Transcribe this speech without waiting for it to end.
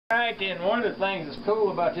Alright then, one of the things that's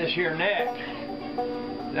cool about this here neck,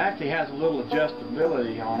 it actually has a little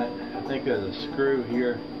adjustability on it. I think there's a screw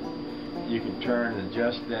here. You can turn and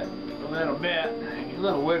adjust that a little bit. A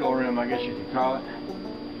little wiggle room, I guess you could call it.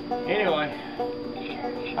 Anyway,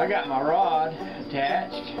 I got my rod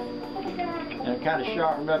attached, and I kind of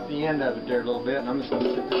sharpened up the end of it there a little bit, and I'm just going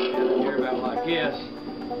to sit this down here about like this.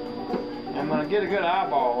 I'm going to get a good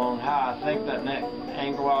eyeball on how I think that neck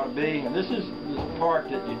angle ought to be. And this is the part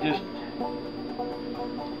that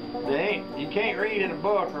you can't read in a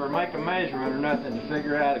book or make a measurement or nothing to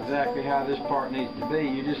figure out exactly how this part needs to be.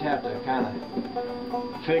 You just have to kind of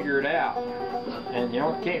figure it out. And you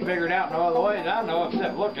can't figure it out no other way that I know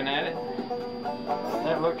except looking at it.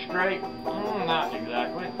 That looks straight. Not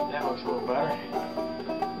exactly. That looks a little better.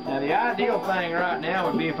 Now the ideal thing right now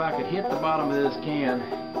would be if I could hit the bottom of this can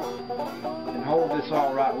and hold this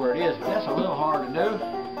all right where it is. But that's a little hard to do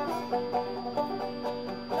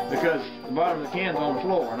because the bottom of the can's on the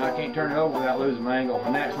floor and I can't turn it over without losing my angle on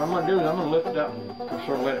my neck. So what I'm going to do is I'm going to lift it up and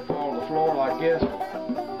sort of let it fall to the floor like this.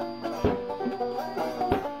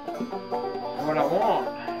 What I want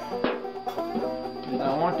is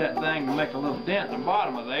I want that thing to make a little dent in the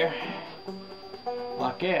bottom of there.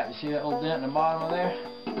 Like that. You see that little dent in the bottom of there?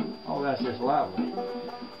 Oh, that's just lovely.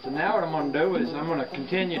 So now what I'm going to do is I'm going to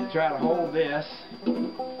continue to try to hold this.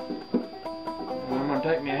 And I'm going to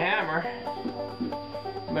take me a hammer,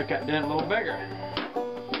 make that dent a little bigger.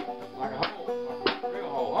 Like a hole, like a real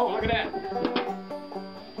hole. Oh, look at that.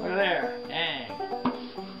 Look at there. Dang.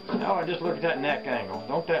 Now I just look at that neck angle.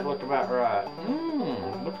 Don't that look about right?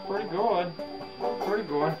 Looks pretty good. Pretty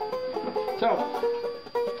good. So,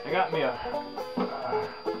 I got me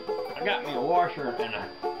a washer and a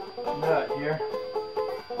nut here.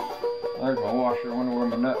 There's my washer. I wonder where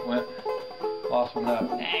my nut went. Lost my nut.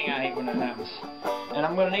 Dang, I hate when that happens. And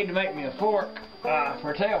I'm going to need to make me a fork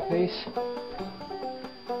for a tail piece.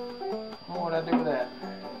 What would I do with that?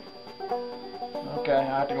 Okay,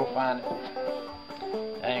 I have to go find it.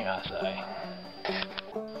 Dang, I say.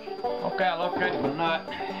 Okay, I located my nut.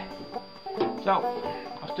 So,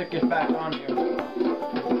 I'll stick this back on here.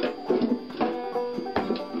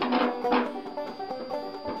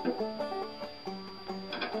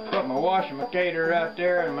 Put my washer locator right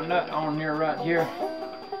there and my nut on here right here.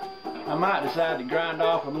 I might decide to grind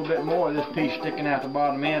off a little bit more of this piece sticking out the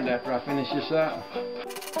bottom end after I finish this up.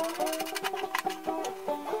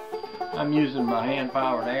 I'm using my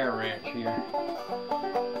hand-powered air wrench here.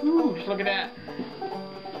 Ooh, just look at that.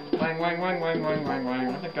 Wang, wang, wang, wang, wang, wang, wang.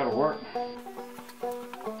 I think that'll work.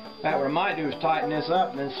 Now what I might do is tighten this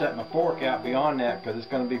up and then set my fork out beyond that because it's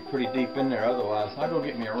going to be pretty deep in there otherwise. I'll go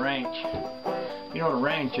get me a wrench. You know what a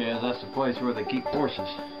ranch is? That's the place where they keep horses.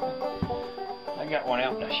 I got one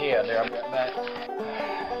out in the shed there. I'll be right back.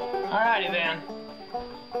 Alrighty then.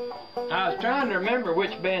 I was trying to remember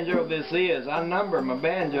which banjo this is. I number my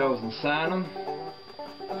banjos and sign them.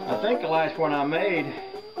 I think the last one I made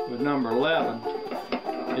was number 11.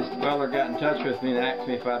 This fella got in touch with me and asked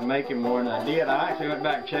me if I'd make him one, and I did. I actually went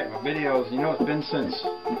back and checked my videos. You know, it's been since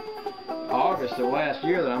August of last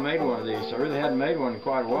year that I made one of these, so I really hadn't made one in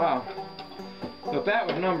quite a while. So if that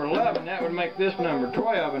was number 11, that would make this number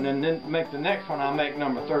 12, and then make the next one I'll make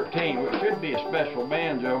number 13, which should be a special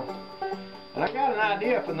banjo. And I got an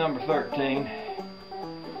idea for number 13,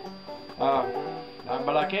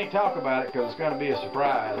 but I can't talk about it because it's going to be a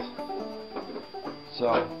surprise.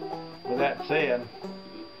 So, with that said,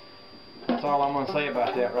 that's all I'm going to say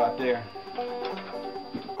about that right there. I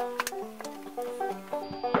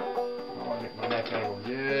want to get my neck angle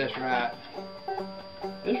just right.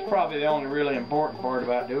 This is probably the only really important part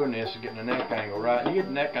about doing this is getting the neck angle right. You get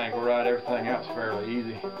the neck angle right, everything else is fairly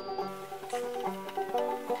easy.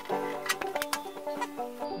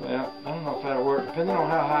 Well, I don't know if that'll work. Depending on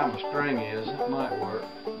how high my string is, it might work.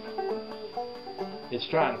 It's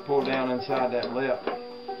trying to pull down inside that lip.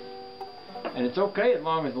 And it's okay as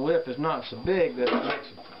long as the lip is not so big that it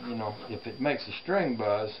makes, you know, if it makes the string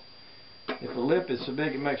buzz. If the lip is so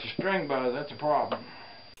big it makes the string buzz, that's a problem.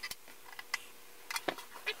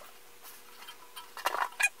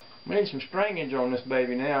 We need some stringage on this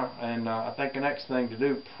baby now, and I think the next thing to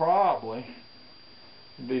do probably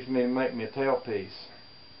would be for me to make me a tail piece.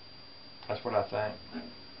 That's what I think.